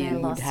property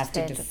and would have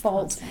to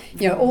default.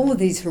 All of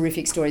these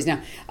horrific stories. Now,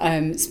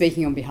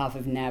 speaking on behalf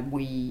of NAB,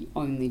 we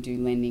only do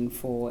lending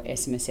for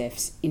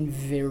SMSFs in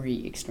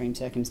very extreme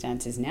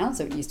circumstances now.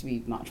 So it used to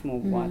be much more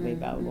widely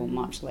available,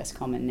 much less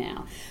common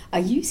now.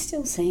 Are you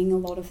still seeing a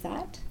lot of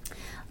that?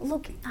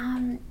 Look,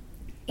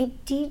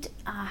 it did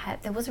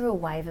there was a real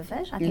wave of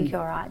it. I think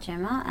you're right,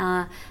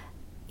 Gemma.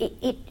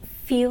 It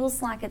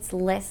feels like it's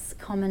less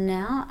common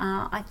now.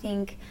 I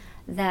think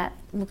that,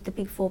 look, the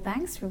big four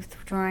banks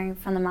withdrawing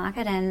from the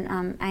market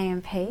and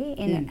AMP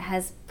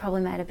has probably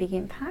made a big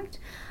impact.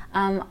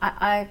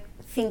 I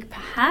think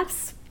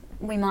perhaps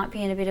we might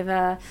be in a bit of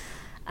a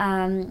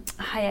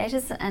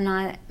hiatus,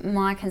 and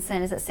my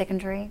concern is that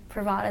secondary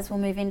providers will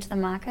move into the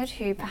market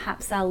who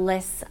perhaps are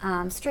less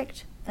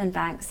strict than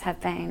banks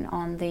have been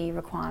on the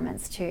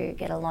requirements to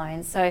get a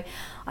loan. So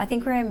I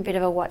think we're in a bit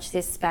of a watch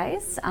this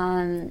space,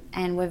 and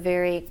we're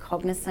very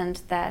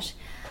cognizant that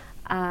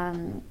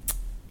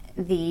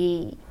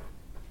the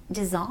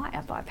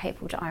desire by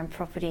people to own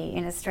property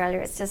in Australia,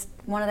 it's just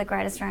one of the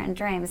great Australian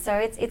dreams. So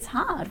it's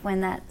hard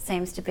when that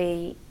seems to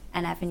be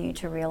an avenue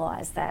to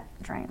realise that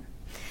dream.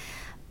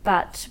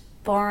 But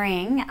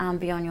borrowing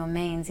beyond your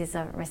means is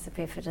a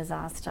recipe for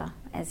disaster,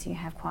 as you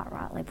have quite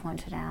rightly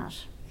pointed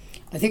out.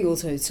 I think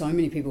also so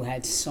many people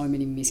had so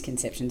many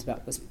misconceptions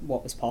about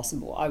what was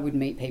possible. I would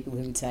meet people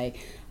who would say,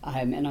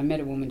 and I met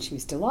a woman, she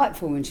was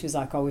delightful, and she was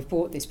like, we've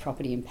bought this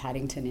property in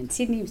Paddington in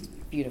Sydney, it was a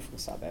beautiful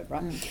suburb,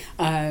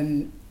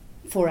 right?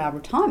 for our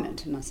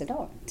retirement. And I said,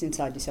 oh, it's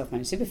inside your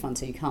self-managed super fund,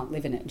 so you can't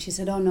live in it. And she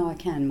said, oh, no, I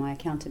can. My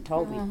accountant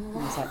told me. And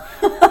I was like,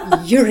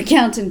 your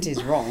accountant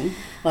is wrong.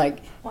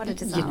 Like, what a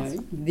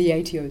disaster. The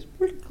ATO is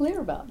pretty clear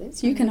about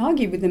this. You can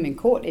argue with them in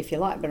court if you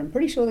like, but I'm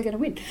pretty sure they're going to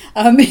win.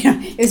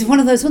 It was one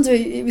of those ones where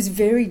it was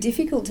very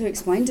difficult to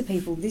explain to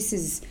people,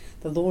 the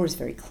law is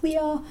very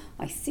clear.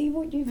 I see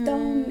what you've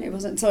done. It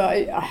wasn't. So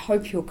I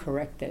hope you're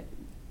correct that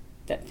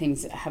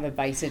things have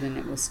abated and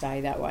it will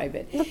stay that way.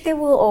 But look, there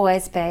will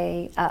always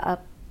be a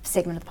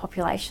segment of the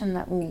population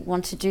that will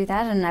want to do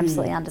that and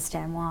absolutely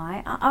understand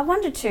why. I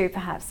wonder too,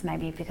 perhaps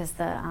maybe because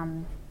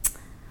the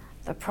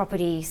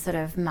property sort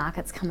of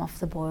markets come off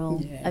the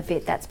boil a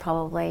bit, that's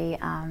probably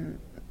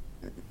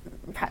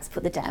perhaps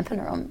put the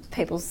dampener on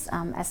people's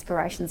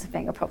aspirations of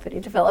being a property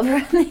developer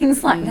and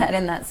things like that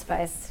in that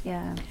space.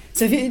 Yeah.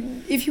 So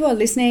if you are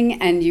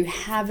listening and you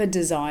have a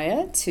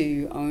desire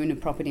to own a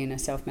property in a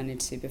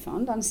self-managed super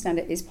fund, understand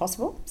it is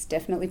possible. It's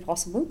definitely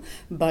possible,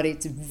 but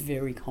it's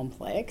very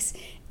complex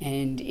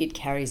and it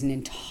carries an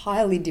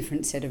entirely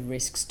different set of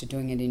risks to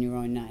doing it in your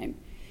own name.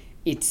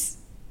 It's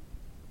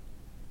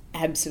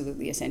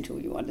absolutely essential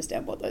you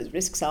understand what those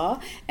risks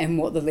are and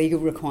what the legal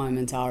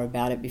requirements are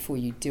about it before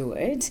you do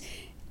it.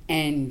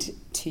 And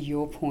to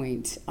your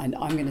point, I'm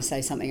going to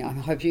say something, I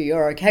hope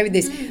you're okay with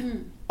this.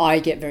 I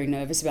get very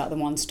nervous about the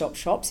one-stop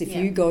shops. If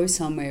you go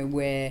somewhere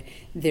where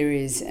there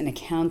is an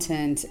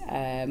accountant,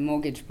 a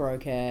mortgage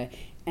broker,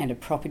 and a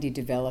property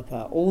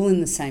developer all in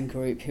the same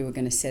group who are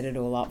going to set it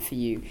all up for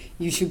you,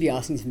 you should be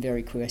asking some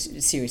very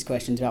serious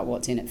questions about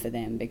what's in it for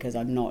them, because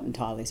I'm not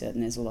entirely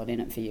certain there's a lot in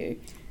it for you.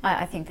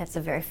 I think that's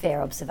a very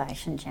fair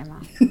observation,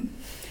 Gemma.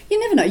 You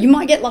never know. You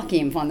might get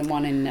lucky and find the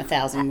 1 in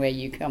 1,000 where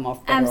you come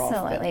off better off.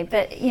 Absolutely.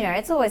 But,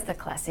 it's always the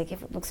classic.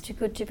 If it looks too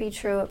good to be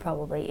true, it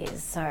probably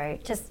is. So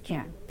just,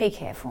 be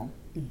careful.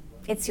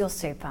 It's your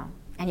super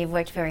and you've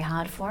worked very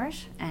hard for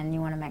it and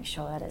you want to make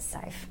sure that it's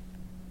safe.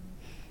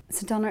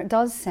 So, Donna, it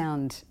does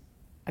sound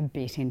a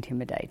bit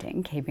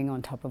intimidating, keeping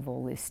on top of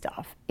all this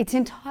stuff. It's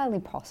entirely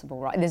possible,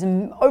 right? There's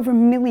over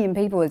 1 million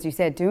people, as you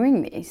said,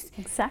 doing this.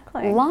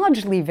 Exactly.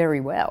 Largely very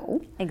well.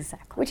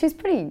 Exactly. Which is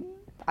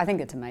I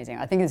think it's amazing.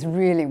 I think it's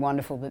really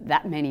wonderful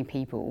that many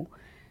people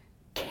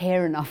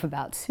care enough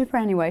about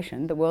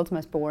superannuation, the world's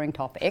most boring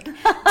topic,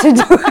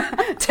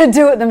 to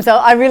do it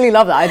themselves. I really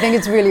love that. I think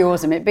it's really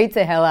awesome. It beats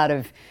the hell out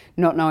of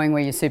not knowing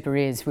where your super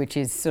is, which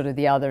is sort of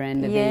the other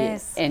end of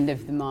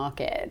the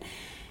market.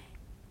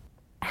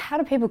 How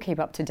do people keep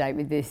up to date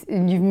with this?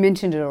 And you've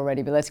mentioned it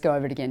already, but let's go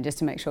over it again just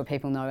to make sure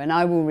people know. And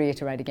I will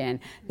reiterate again,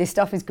 this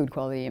stuff is good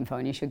quality info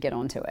and you should get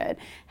onto it.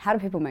 How do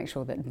people make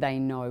sure that they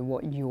know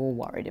what you're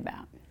worried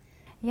about?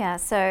 Yeah,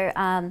 so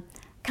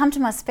come to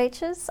my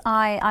speeches.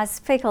 I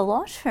speak a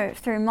lot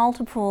through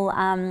multiple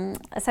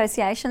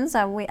associations.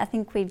 I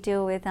think we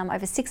deal with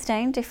over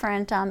 16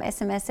 different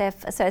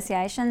SMSF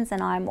associations,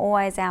 and I'm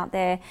always out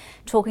there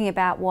talking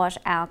about what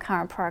our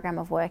current program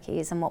of work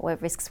is and what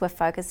risks we're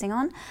focusing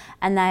on.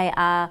 And they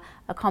are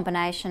a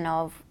combination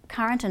of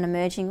current and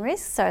emerging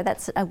risks, so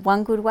that's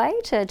one good way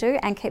to do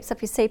and keeps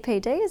up your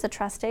CPD as a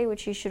trustee,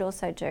 which you should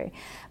also do.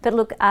 But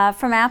look,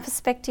 from our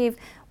perspective,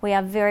 we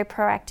are very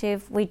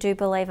proactive. We do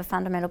believe a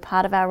fundamental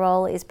part of our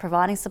role is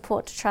providing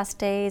support to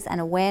trustees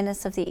and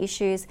awareness of the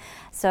issues.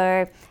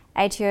 So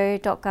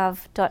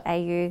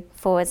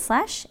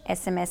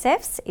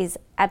ato.gov.au/SMSFs is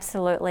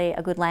absolutely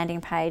a good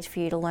landing page for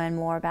you to learn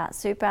more about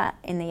super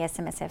in the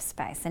SMSF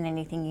space and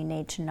anything you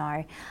need to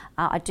know.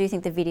 I do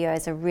think the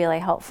videos are really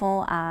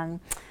helpful.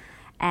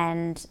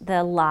 And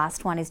the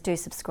last one is do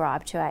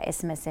subscribe to our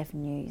SMSF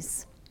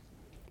news.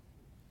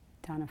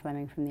 Donna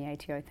Fleming from the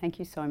ATO, thank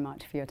you so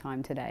much for your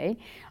time today.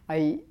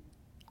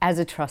 As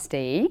a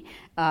trustee,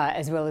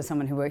 as well as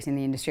someone who works in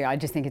the industry, I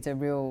just think it's a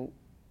real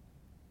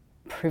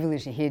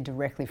privilege to hear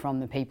directly from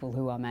the people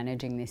who are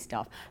managing this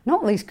stuff.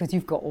 Not least because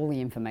you've got all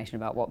the information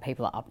about what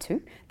people are up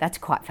to. That's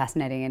quite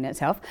fascinating in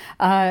itself.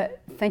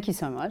 Thank you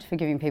so much for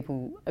giving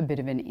people a bit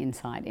of an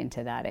insight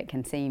into that. It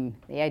can seem,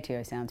 the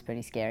ATO sounds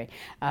pretty scary,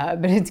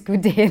 but it's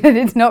good to hear that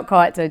it's not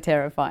quite so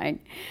terrifying.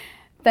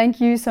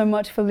 Thank you so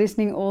much for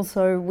listening.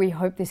 Also, we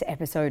hope this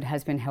episode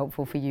has been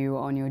helpful for you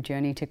on your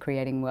journey to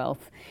creating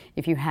wealth.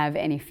 If you have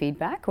any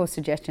feedback or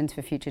suggestions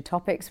for future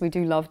topics, we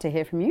do love to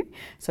hear from you.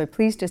 So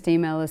please just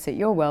email us at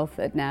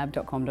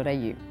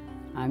yourwealth@nab.com.au.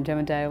 I'm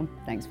Gemma Dale.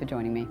 Thanks for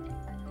joining me.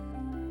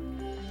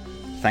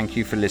 Thank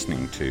you for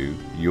listening to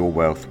Your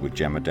Wealth with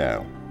Gemma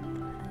Dale.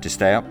 To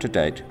stay up to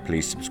date,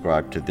 please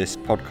subscribe to this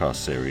podcast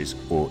series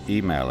or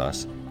email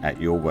us at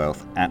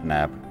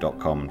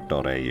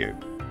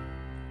yourwealth@nab.com.au.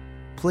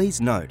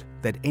 Please note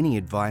that any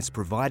advice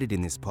provided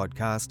in this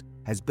podcast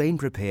has been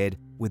prepared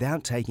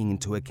without taking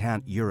into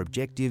account your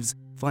objectives,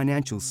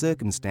 financial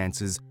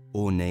circumstances,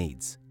 or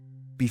needs.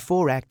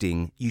 Before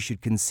acting, you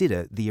should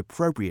consider the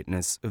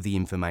appropriateness of the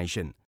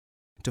information.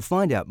 To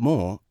find out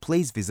more,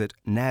 please visit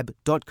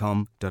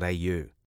nab.com.au.